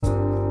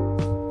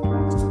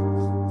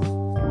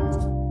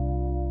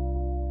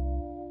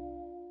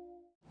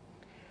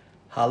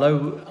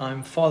Hello,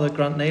 I'm Father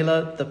Grant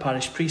Naylor, the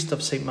parish priest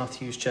of St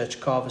Matthew's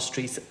Church, Carver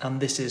Street, and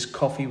this is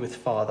Coffee with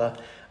Father,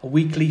 a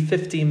weekly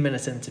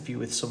 15-minute interview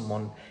with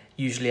someone,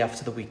 usually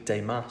after the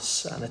weekday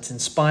Mass, and it's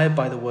inspired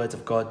by the Word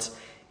of God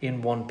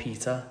in 1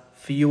 Peter.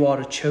 For you are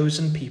a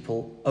chosen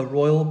people, a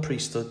royal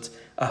priesthood,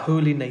 a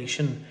holy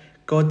nation,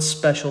 God's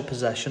special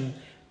possession,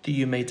 that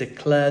you may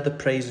declare the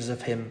praises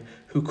of him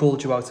who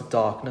called you out of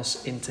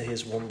darkness into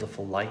his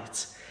wonderful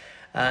light.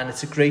 And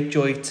it's a great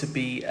joy to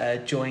be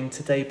joined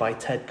today by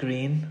Ted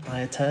Green.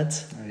 Hiya, Ted.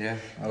 Yeah,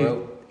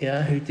 hello.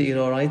 Who did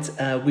all right.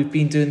 We've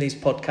been doing these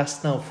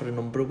podcasts now for a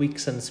number of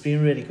weeks, and it's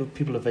been really good.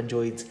 People have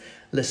enjoyed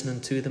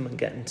listening to them and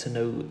getting to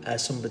know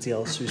somebody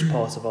else who's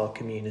part of our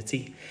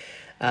community.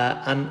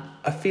 And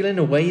I feel in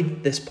a way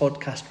this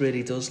podcast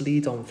really does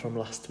lead on from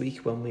last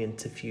week when we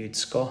interviewed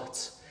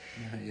Scott.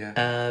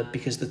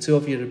 Because the two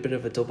of you are a bit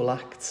of a double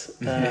act,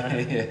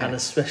 and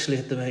especially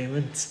at the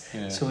moment.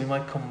 Yeah. So we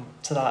might come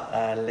to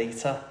that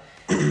later.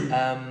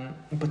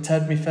 But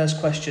Ted, my first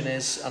question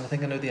is, and I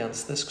think I know the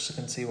answer to this because I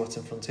can see what's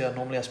in front of you. I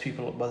normally ask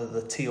people whether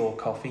they're tea or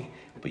coffee,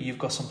 but you've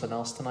got something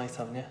else tonight,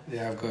 haven't you?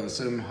 Yeah, I've got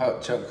some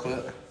hot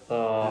chocolate.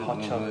 Oh,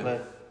 hot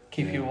chocolate.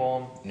 Keep you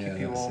warm. Yeah, keep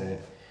you warm.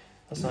 It.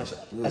 That's nice.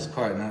 That's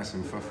quite nice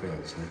and frothy,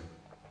 actually.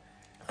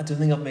 I don't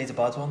think I've made a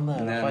bad one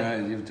there.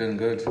 No, you've done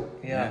good.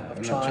 Yeah,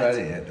 I've not tried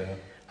it yet, though.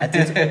 I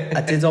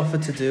did offer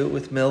to do it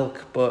with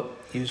milk, but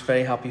he was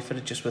very happy for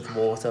it just with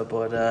water.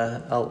 But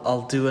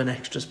I'll do an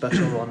extra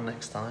special one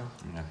next time.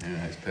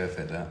 Yeah, it's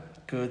perfect,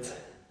 that. Good.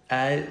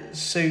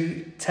 So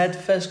Ted,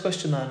 first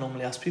question I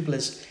normally ask people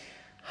is,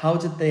 how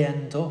did they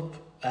end up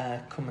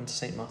coming to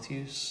St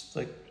Matthew's?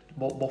 Like,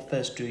 what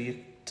first drew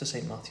you to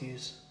St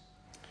Matthew's?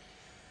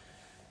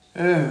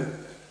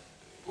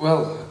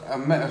 Well, I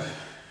met.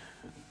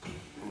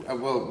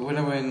 When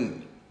I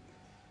went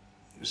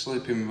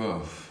Sleeping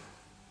Rough,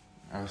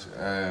 I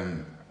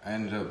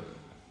ended up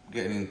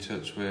getting in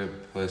touch with a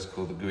place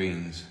called the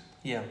Greens.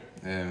 Yeah.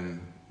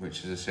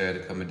 Which is a shared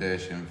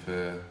accommodation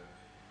for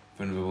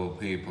vulnerable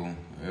people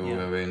who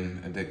are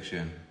in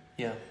addiction.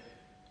 Yeah.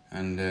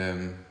 And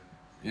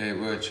it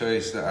was a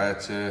choice that I had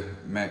to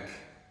make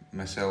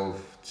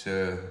myself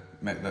to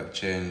make that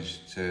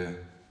change to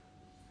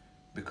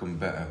become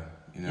better,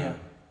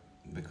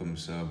 become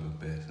sober,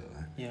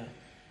 basically. Yeah.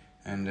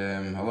 And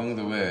along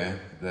the way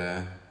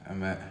there, I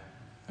met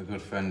a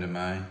good friend of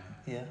mine.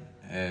 Yeah.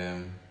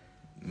 I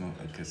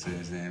can say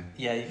his name.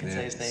 Yeah, you can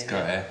say his name.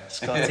 Scotty.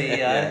 Scotty,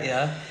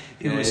 yeah.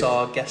 Who was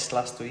our guest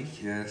last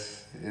week.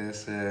 Yes. He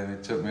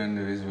took me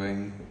under his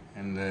wing,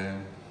 and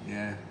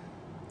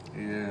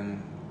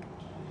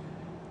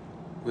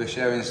we're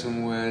sharing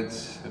some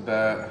words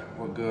about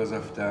what goes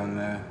off down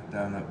there,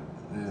 down at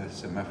the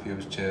St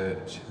Matthew's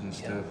Church and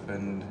stuff. Yeah.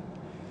 And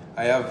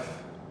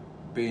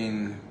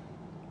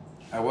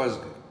I was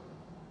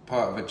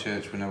part of a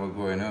church when I was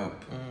growing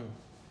up,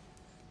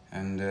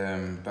 and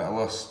but I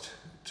lost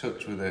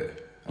touch with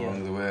it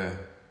along the way,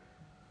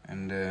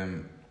 and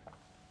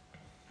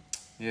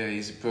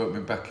he's brought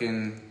me back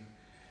in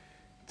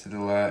to the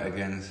light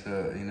again,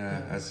 so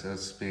as I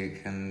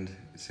speak. And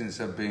since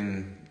I've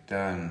been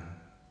down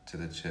to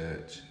the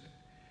church,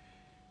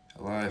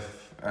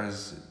 life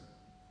has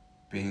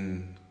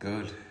been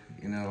good.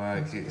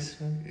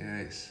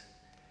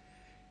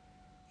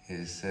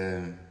 It's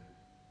a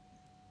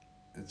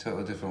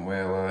totally different way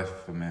of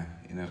life for me,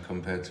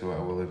 compared to what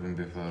I was living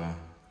before.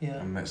 Yeah.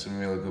 I met some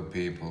really good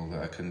people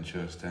that I can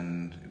trust,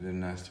 and they're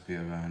nice to be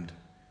around.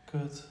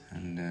 Good.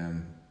 And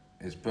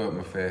it's brought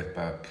my faith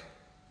back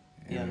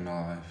in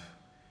my life.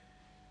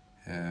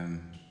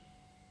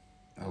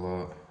 A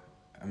lot.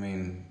 I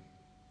mean,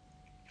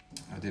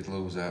 I did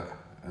lose that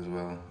as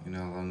well,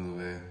 along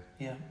the way.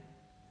 Yeah.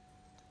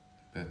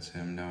 But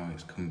now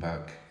it's come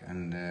back,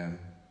 and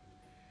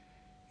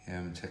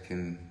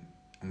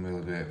I'm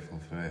really grateful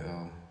for it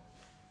all.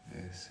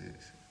 Yes.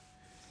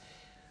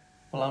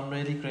 Well, I'm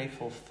really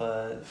grateful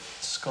for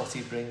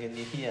Scotty bringing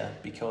you here,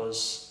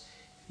 because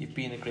you've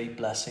been a great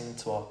blessing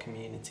to our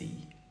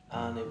community,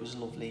 and it was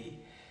lovely,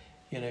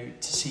 to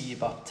see you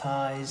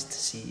baptised, to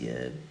see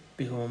you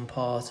become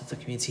part of the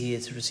community here,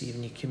 to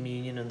receiving your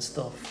communion and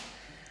stuff,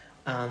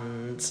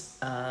 and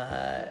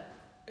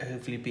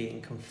hopefully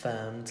being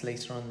confirmed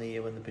later on in the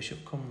year when the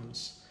bishop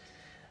comes.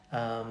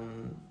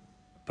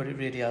 But it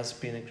really has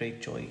been a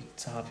great joy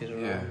to have you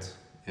around.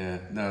 Yeah.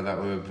 No, that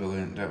were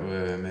brilliant. That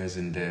were an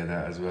amazing day,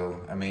 that as well.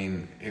 I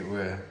mean, it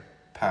were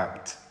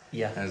packed.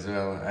 Yeah. As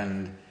well,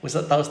 and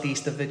that was the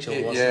Easter Vigil,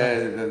 wasn't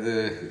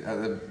it?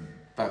 At the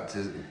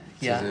baptism.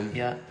 Yeah.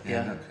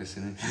 Not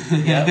christening.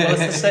 Yeah,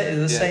 well, it's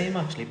the same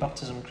actually.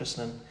 Baptism,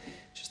 christening,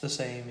 just the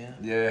same. Yeah.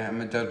 Yeah, and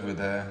my dad were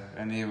there,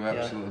 and he was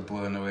absolutely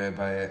blown away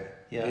by it.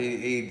 Yeah.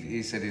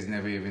 He said he's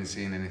never even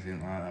seen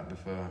anything like that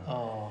before.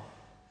 Oh.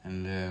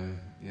 And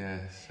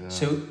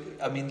So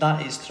I mean,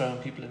 that is throwing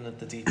people in at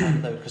the deep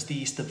end though, because the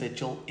Easter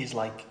Vigil is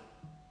like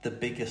the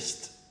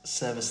biggest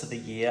service of the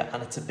year,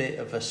 and it's a bit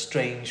of a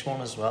strange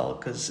one as well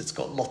because it's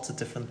got lots of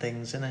different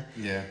things in it.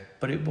 Yeah.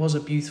 But it was a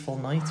beautiful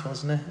night,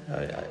 wasn't it?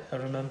 I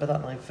remember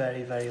that night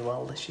very, very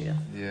well this year.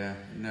 Yeah,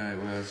 no, it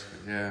was.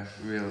 Yeah,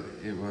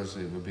 it was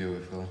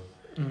beautiful.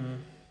 Mm.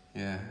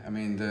 Yeah, I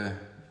mean the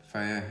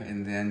fire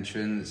in the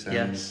entrance. And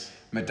yes.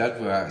 My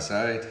dad were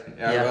outside.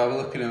 I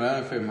was looking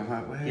around for him. I'm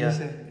like, where is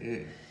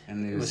it?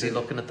 And was he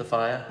looking at the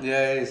fire?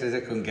 Yeah, he says I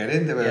couldn't get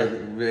in. There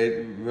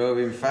were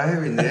roaring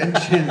fire in the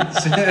entrance.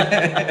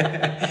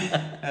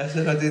 I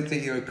said I didn't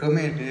think you were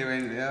coming. He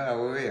went, yeah,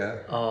 were you?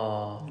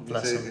 Oh,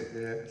 bless him.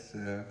 Yeah,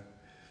 so,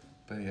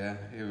 but yeah,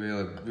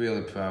 you're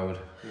really proud.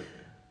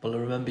 Well, I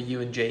remember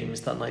you and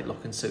James that night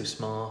looking so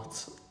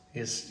smart.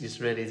 You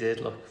really did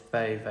look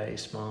very, very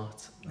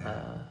smart.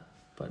 Yeah.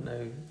 But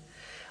no,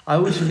 I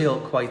always feel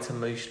quite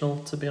emotional,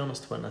 to be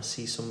honest, when I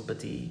see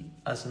somebody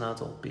as an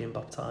adult being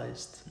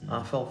baptised.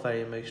 I felt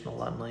very emotional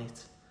that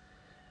night.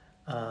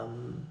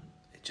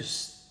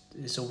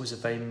 It's always a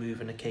very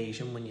moving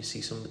occasion when you see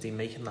somebody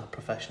making that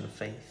profession of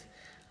faith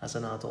as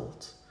an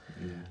adult.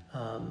 Yeah.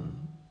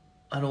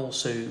 And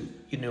also,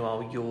 you know,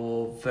 how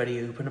you're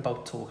very open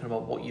about talking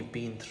about what you've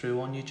been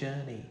through on your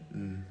journey.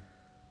 Mm.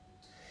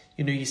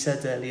 You know, you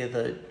said earlier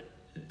that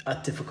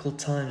at difficult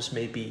times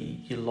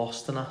maybe you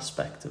lost an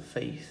aspect of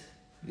faith.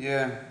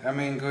 Yeah, I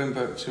mean, going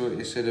back to what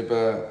you said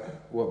about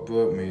what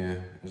brought me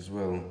here as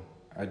well,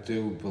 I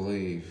do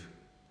believe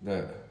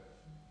that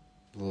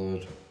the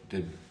Lord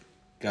did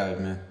guide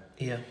me.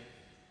 Yeah.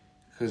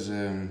 Because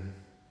there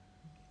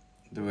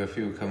were a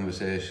few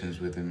conversations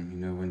with him, you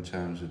know, when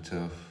times were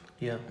tough.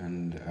 Yeah.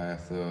 And I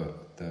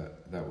thought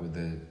that was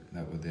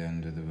the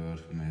end of the road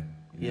for me.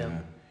 You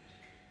know?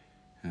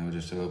 And I was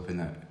just hoping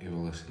that he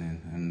was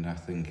listening, and I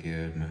think he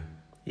heard me.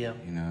 Yeah.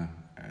 You know,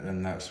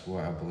 and that's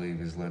what I believe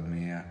has led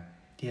me here.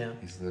 Yeah.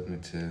 He's led me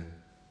to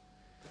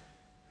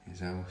his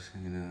house,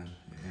 you know.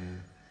 Yeah.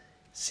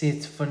 See,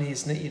 it's funny,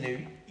 isn't it? You know,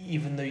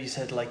 even though you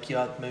said like you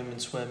had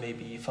moments where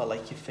maybe you felt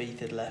like your faith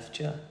had left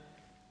you,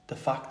 the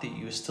fact that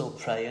you were still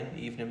praying,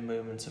 even in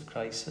moments of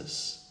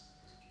crisis,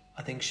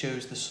 I think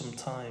shows that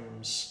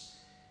sometimes,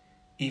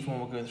 even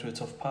when we're going through a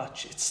tough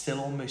patch, it's still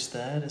almost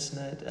there, isn't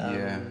it?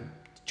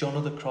 John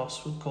of the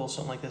Cross would call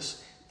something like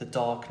this the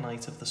dark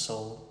night of the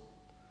soul.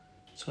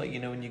 So like, you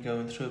know, when you're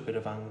going through a bit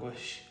of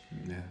anguish,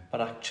 but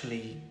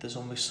actually there's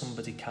almost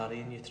somebody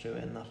carrying you through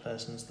it, and that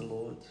person's the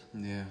Lord.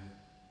 Yeah,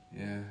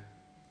 yeah.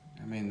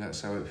 I mean,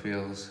 that's how it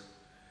feels.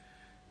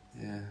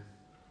 Yeah,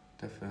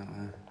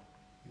 definitely.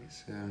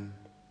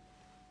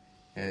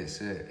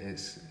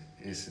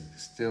 It's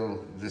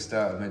still the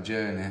start of my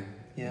journey.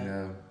 Yeah. You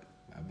know,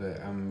 but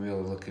I'm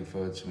really looking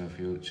forward to my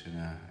future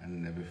now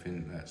and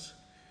everything that's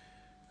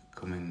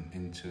coming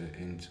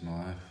into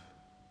my life.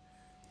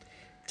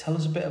 Tell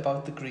us a bit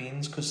about the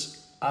Greens, because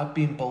I've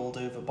been bowled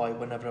over by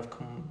whenever I've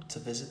come to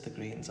visit the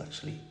Greens,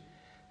 actually.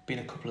 Been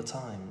a couple of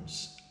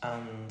times,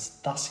 and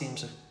that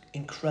seems an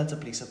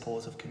incredibly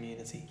supportive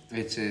community.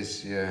 It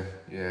is, yeah.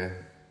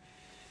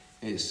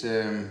 It's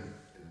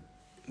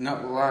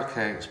not like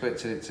I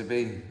expected it to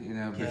be, you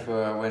know,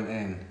 before I went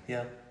in.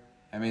 Yeah.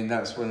 I mean,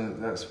 that's why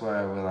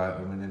I was like,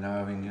 you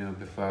know,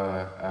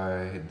 before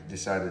I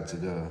decided to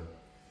go.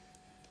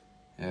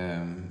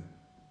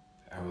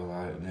 I was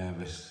like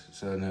nervous,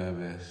 so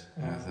nervous.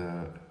 Mm. And I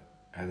thought,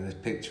 I had this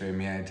picture in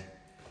my head,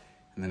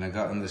 and then I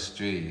got on the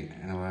street,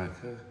 and I was like,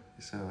 oh,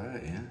 it's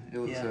alright, yeah? It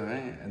looks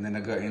alright. And then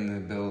I got in the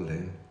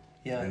building,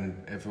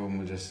 and everyone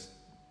was just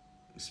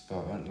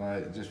spot on,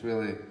 like, just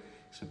really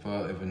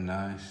supportive and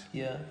nice.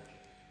 Yeah.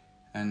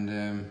 And,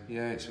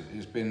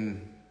 it's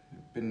been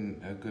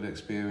a good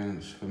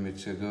experience for me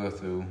to go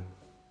through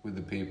with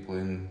the people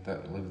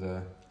that live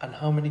there. And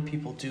how many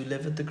people do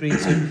live at the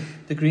Greens? So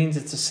the Greens,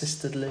 it's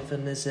assisted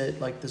living, is it?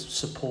 Like there's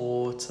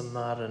support and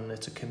that, and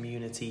it's a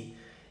community.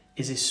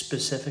 Is it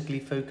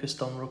specifically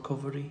focused on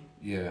recovery?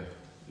 Yeah.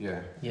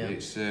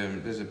 It's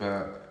there's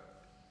about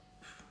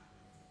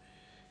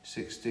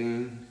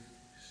 16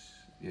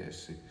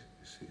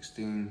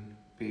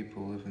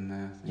 people living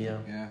there, I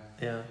think.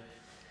 Yeah.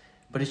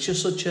 But it's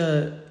just such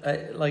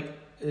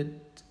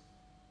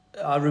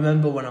I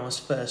remember when I was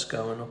first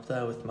going up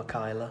there with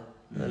Michaela,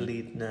 the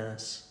lead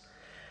nurse,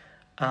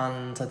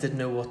 and I didn't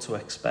know what to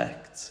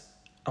expect.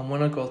 And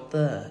when I got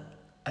there,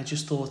 I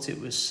just thought it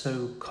was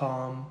so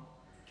calm,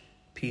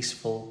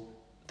 peaceful.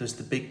 There's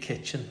the big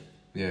kitchen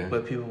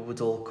where people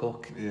would all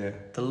cook. Yeah.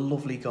 The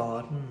lovely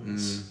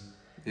gardens.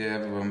 Yeah,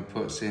 everyone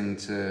puts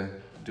into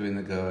doing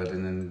the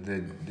garden and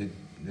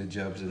the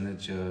jobs and the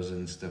chores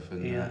and stuff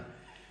and that.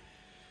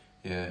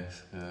 Yeah,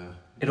 so.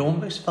 It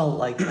almost felt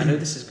like, I know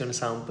this is going to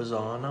sound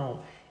bizarre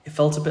now, it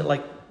felt a bit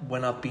like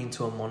when I've been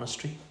to a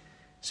monastery.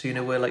 So, you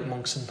know, where like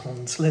monks and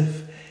nuns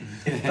live.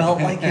 It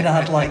felt like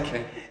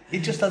it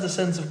just had a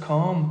sense of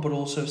calm, but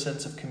also a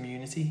sense of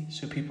community.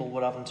 So people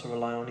were having to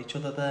rely on each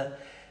other there.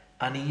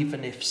 And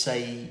even if,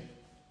 say,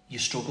 you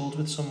struggled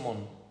with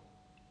someone,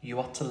 you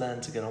had to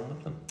learn to get on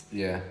with them.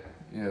 Yeah,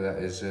 that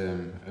is a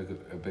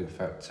big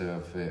factor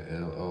of it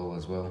all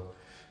as well.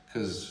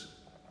 Because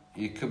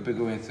you could be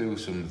going through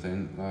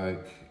something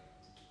like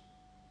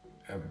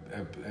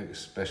a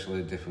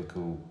especially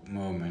difficult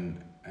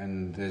moment,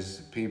 and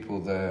there's people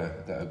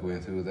there that are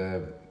going through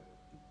their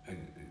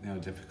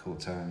difficult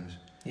times.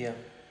 Yeah.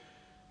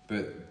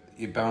 But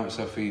you bounce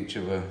off each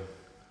other,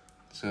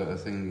 sort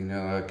of thing.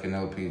 Can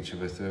help each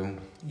other through.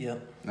 Yeah.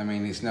 I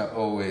mean, it's not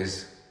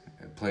always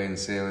plain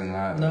sailing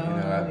like no,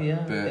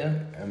 that.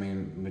 But I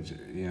mean,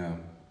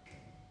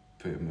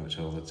 pretty much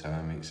all the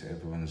time,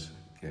 everyone's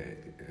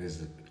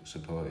is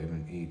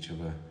supporting each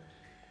other,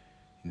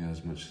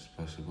 as much as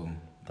possible.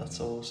 That's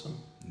awesome.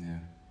 Yeah.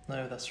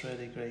 No, that's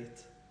really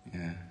great.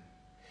 Yeah.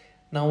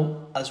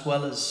 Now, as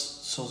well as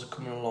sort of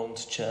coming along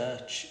to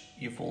church,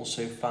 you've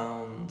also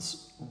found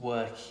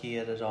work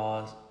here at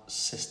our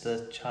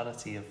sister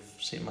charity of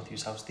St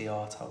Matthew's House, the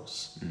Art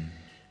House.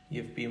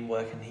 You've been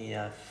working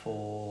here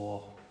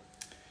for...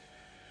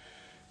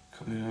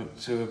 coming up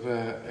to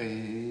about a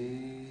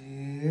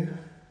year.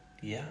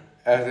 Yeah.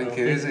 I think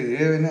it is a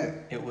year, isn't it?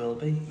 It will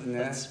be.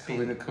 Yeah,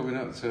 coming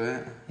up to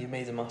it. You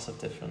made a massive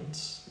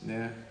difference.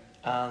 Yeah.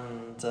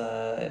 And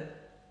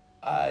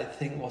I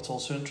think what's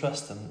also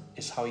interesting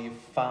is how you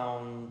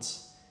found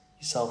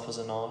yourself as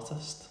an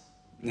artist.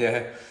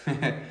 Yeah.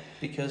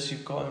 Because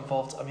you've got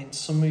involved. I mean,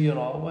 some of your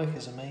artwork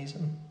is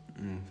amazing.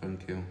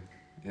 Thank you.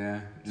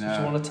 Yeah. So do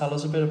you want to tell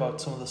us a bit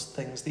about some of the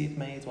things that you've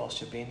made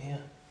whilst you've been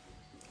here?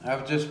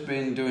 I've just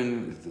been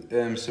doing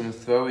some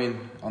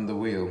throwing on the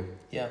wheel.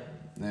 Yeah.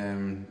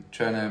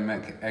 Trying to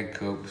make egg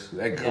cups.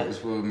 Egg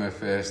cups were my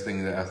first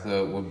thing that I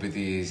thought would be the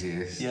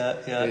easiest. Yeah.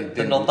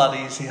 They're not that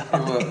easy, are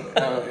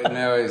they?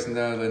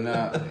 No, they're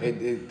not.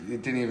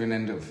 It didn't even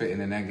end up fitting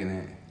an egg in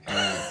it.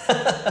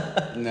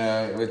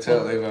 No, we're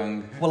totally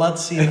wrong. Well, I'd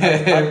seen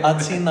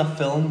that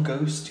film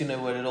Ghost,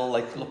 where it all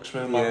looks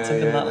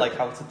romantic and that, like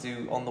how to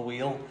do on the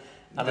wheel,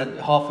 and then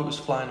half it was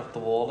flying up the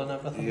wall and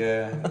everything.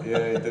 Yeah,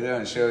 they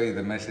don't show you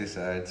the messy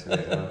side to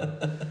it.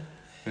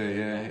 But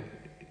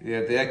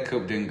yeah, the egg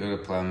cup didn't go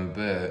to plan,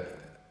 but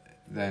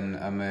then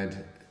I made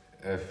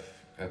a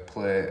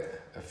plate,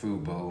 a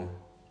fruit bowl.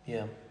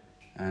 Yeah.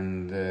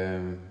 And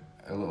a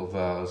little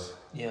vase.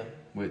 Yeah.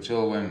 Which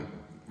all went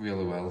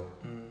really well.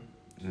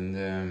 And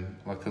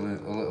like a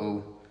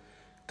little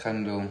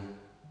candle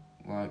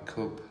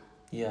cup.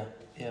 Yeah.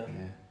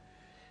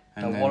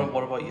 And then,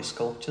 what about your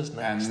sculptures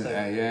next?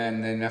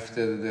 And then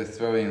after the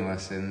throwing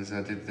lessons,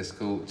 I did the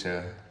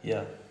sculpture.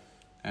 Yeah.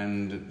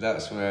 And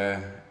that's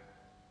where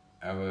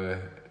I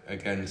were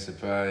again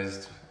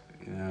surprised,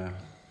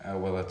 how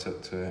well I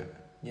took to it.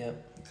 Yeah.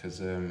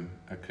 Because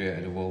I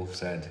created a wolf's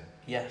head.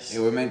 Yes. It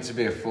was meant to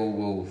be a full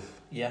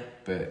wolf. Yeah.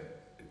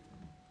 But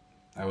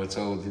I was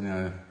told,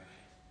 the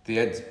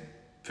head's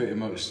pretty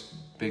much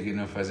big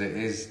enough as it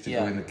is to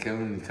go in the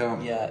kiln. You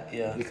can't.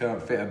 Yeah. You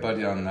can't fit a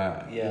body on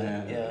that.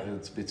 Yeah.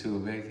 It'd be too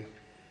big.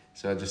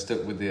 So I just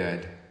stuck with the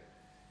head.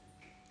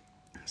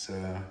 So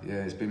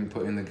it's been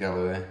put in the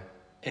gallery.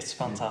 It's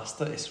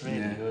fantastic. It's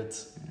really good.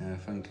 Yeah,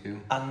 thank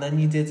you. And then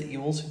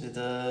you also did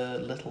a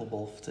little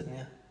wolf, didn't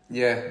you?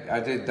 Yeah, I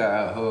did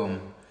that at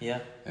home. Yeah.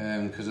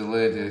 Because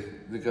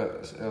they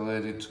got a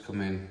lady to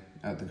come in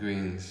at the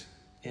Greens.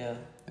 Yeah.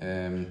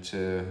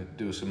 To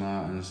do some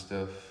art and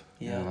stuff.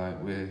 Yeah.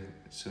 With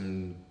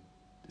some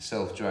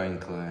self-drying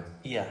clay.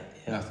 Yeah.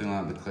 Nothing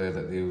like the clay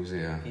that they use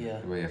here.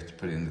 Yeah. Where you have to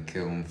put it in the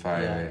kiln,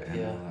 fire it,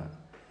 and all that.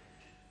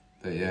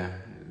 But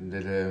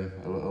did a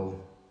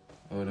little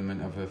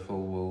ornament of a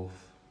full wolf.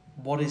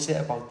 What is it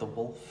about the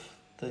wolf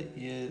that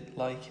you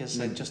like? Is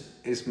it just...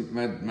 It's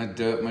my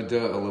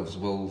daughter loves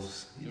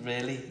wolves.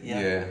 Really?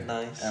 Yeah.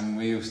 Nice. And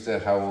we used to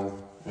howl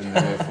when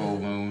there were full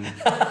moon.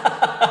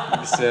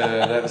 So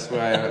that's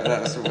why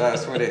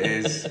that's what it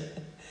is.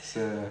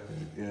 So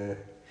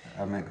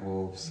I make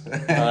wolves.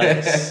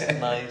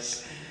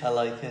 Nice. I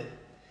like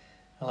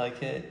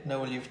it. No,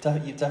 well, you've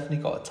definitely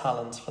got a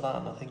talent for that,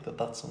 and I think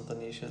that's something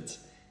you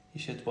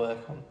should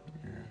work on.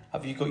 Yeah.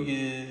 Have you got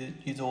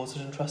your daughter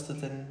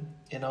interested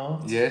in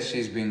art? Yeah,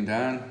 she's been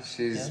down.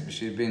 She's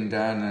been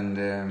down,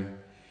 and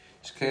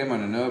she came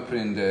on an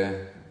opening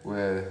day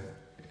where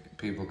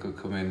people could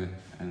come in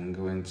and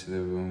go into the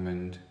room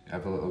and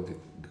have a little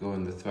go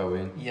on the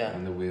throwing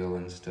and the wheel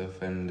and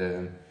stuff. And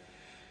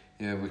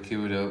we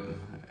queued up,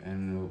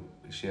 and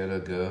she had a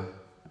go,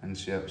 and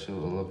she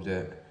absolutely loved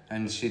it.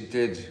 And she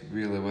did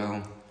really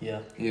well.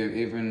 Yeah.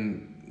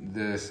 Even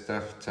the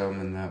staff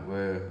Tom and that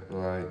were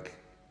like,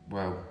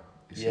 wow.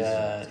 She's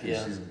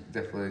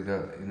definitely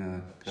got,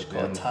 she's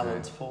got a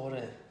talent for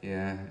it.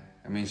 Yeah.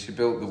 I mean, she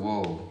built the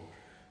wall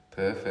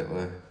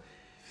perfectly.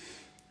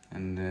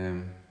 And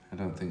I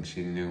don't think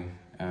she knew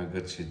how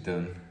good she'd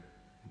done.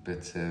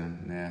 But,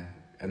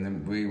 And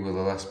then we were the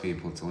last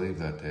people to leave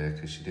that day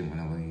because she didn't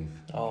want to leave.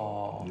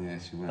 Oh. Yeah,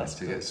 she wanted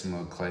to get some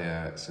more clay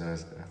art. So I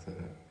thought,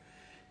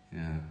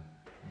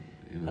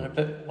 And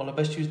I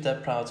bet she was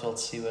dead proud to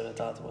see where her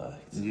dad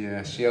worked.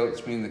 Yeah, she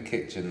helped me in the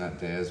kitchen that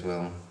day as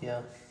well.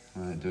 Yeah.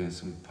 Doing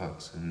some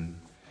pots and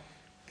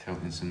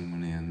counting some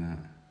money and that.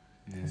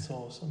 Yeah. That's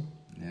awesome.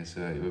 Yeah,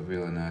 so it was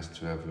really nice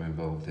to have her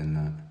involved in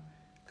that.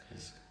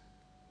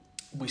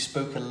 We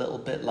spoke a little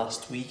bit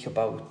last week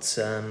about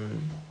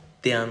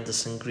the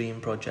Anderson Green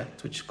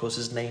project, which of course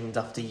is named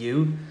after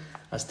you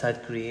as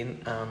Ted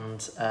Green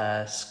and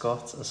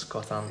Scott as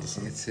Scott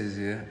Anderson. It is,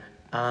 yeah.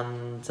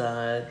 And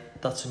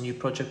that's a new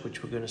project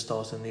which we're going to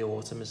start in the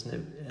autumn, isn't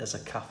it? As a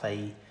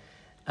cafe,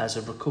 as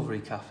a recovery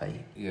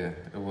cafe. Yeah,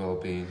 a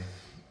well-being.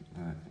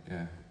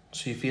 Yeah.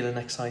 So you feeling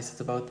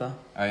excited about that?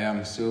 I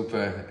am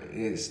super.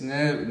 It's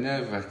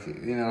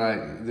nerve-wracking, you know,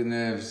 like the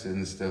nerves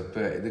and stuff,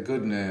 but the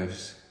good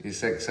nerves.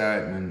 It's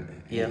excitement.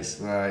 Yeah.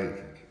 It's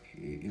like,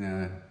 you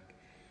know,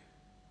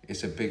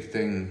 it's a big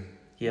thing.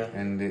 Yeah.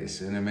 And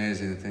it's an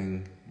amazing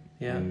thing.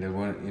 Yeah. And I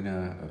want, you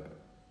know,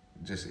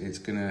 just it's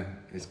gonna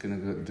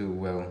do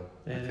well.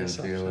 It I can is,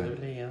 feel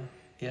absolutely, it.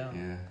 Yeah.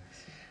 Yeah.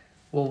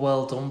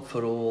 Well done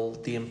for all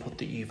the input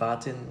that you've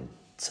had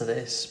into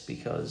this,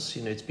 because,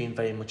 you know, it's been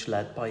very much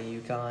led by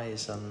you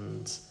guys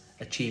and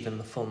achieving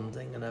the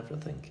funding and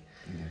everything.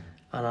 Yeah.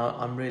 And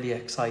I'm really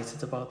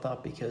excited about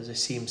that, because it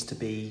seems to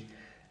be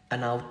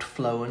an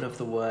outflowing of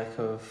the work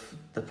of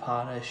the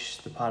parish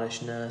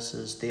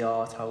nurses, the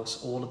art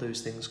house, all of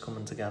those things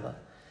coming together.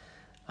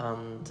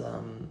 And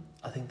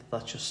I think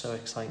that's just so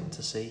exciting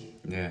to see.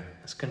 Yeah.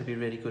 It's going to be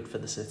really good for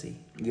the city.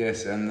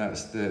 Yes, and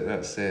that's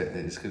it.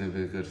 It's going to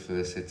be good for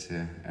the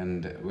city.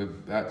 And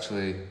we've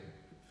actually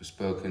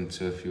spoken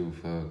to a few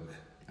folk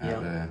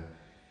out there,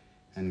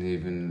 and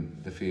even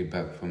the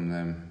feedback from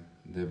them,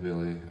 they're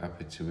really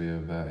happy to hear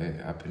about it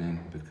happening,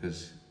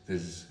 because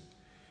there's,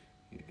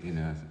 you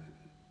know,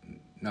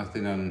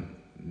 nothing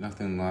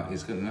like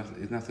it's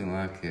nothing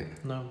like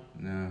it. No.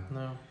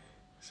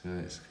 So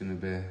it's going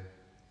to be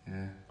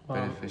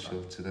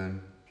beneficial to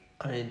them.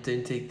 I mean,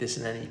 don't take this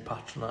in any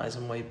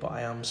patronising way, but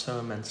I am so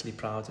immensely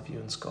proud of you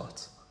and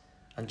Scott,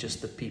 and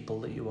just the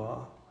people that you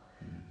are,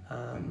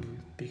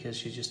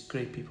 because you're just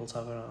great people to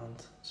have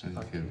around. So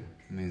thank you.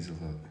 It means a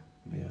lot.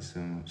 It means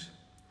so much.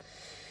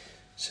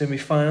 So my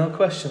final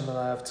question that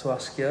I have to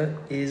ask you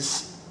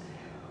is,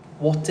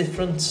 what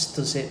difference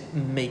does it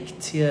make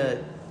to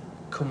you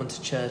coming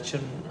to church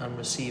and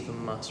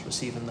receiving Mass,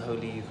 receiving the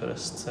Holy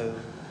Eucharist? So,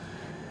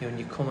 you know, when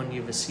you come and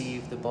you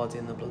receive the body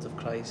and the blood of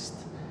Christ,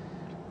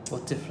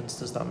 what difference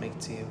does that make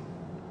to you?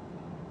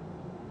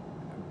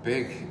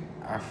 Big.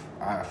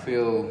 I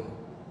feel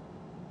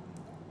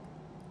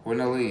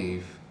when I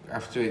leave,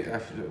 after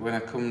when I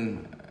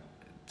come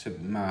to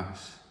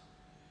Mass,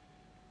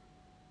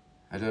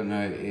 I don't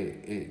know,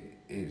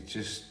 it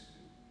just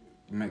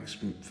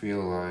makes me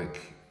feel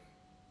like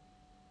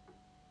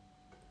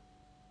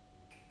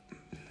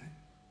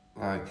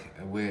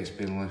a weight's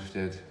been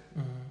lifted.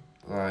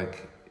 Mm-hmm.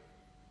 Like,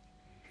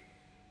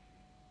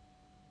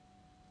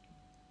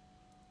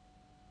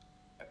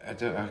 I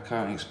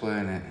can't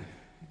explain it.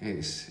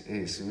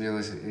 It's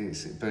really,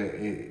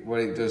 what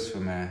it does for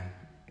me,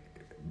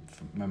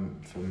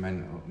 for my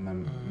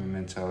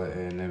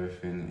mentality and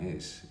everything,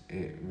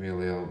 it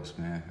really helps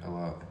me a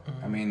lot.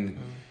 I mean,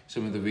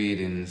 some of the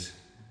readings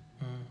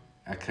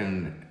I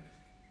can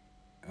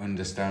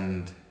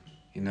understand,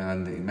 you know,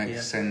 and it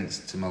makes sense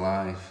to my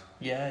life.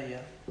 Yeah.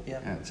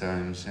 At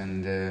times,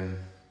 and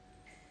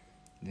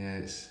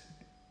it's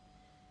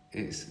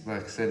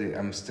like I said,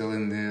 I'm still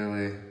in the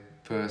early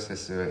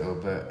process of it all,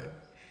 but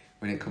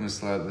when it comes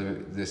to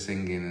like the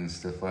singing and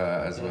stuff like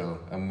that as well,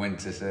 and when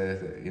to say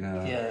that, you know,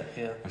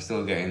 I'm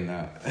still getting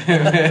that.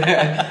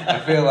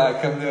 I feel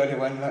like I'm the only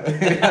one.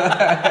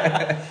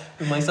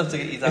 We might have to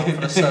get you down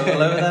for a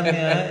solo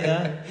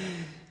then,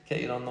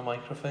 get you on the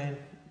microphone.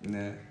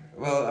 Yeah,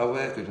 well, I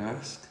were going to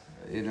ask,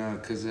 you know,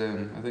 because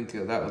I think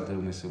that'll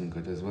do me some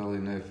good as well, you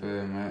know, if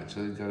I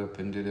actually got up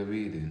and did a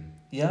reading.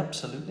 Yeah,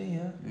 absolutely,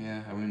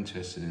 Yeah, I'm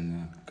interested in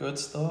that. Good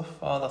stuff.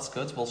 Oh, that's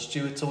good. Well,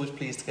 Stuart's always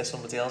pleased to get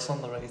somebody else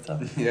on the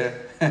radar.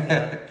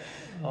 Yeah.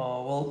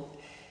 Oh, well,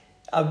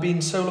 I've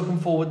been so looking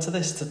forward to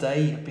this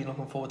today. I've been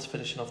looking forward to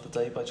finishing off the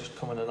day by just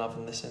coming and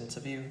having this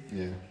interview.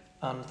 Yeah.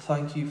 And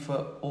thank you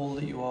for all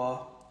that you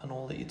are and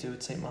all that you do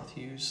at St.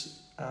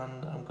 Matthew's.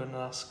 And I'm going to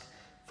ask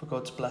for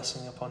God's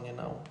blessing upon you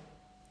now.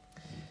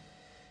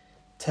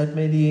 Ted,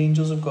 may the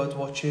angels of God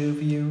watch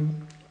over you.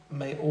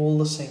 May all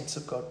the saints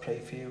of God pray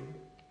for you.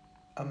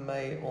 And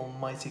may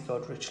Almighty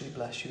God richly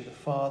bless you, the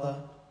Father,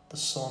 the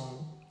Son,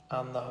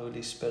 and the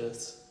Holy Spirit.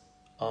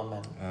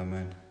 Amen.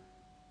 Amen.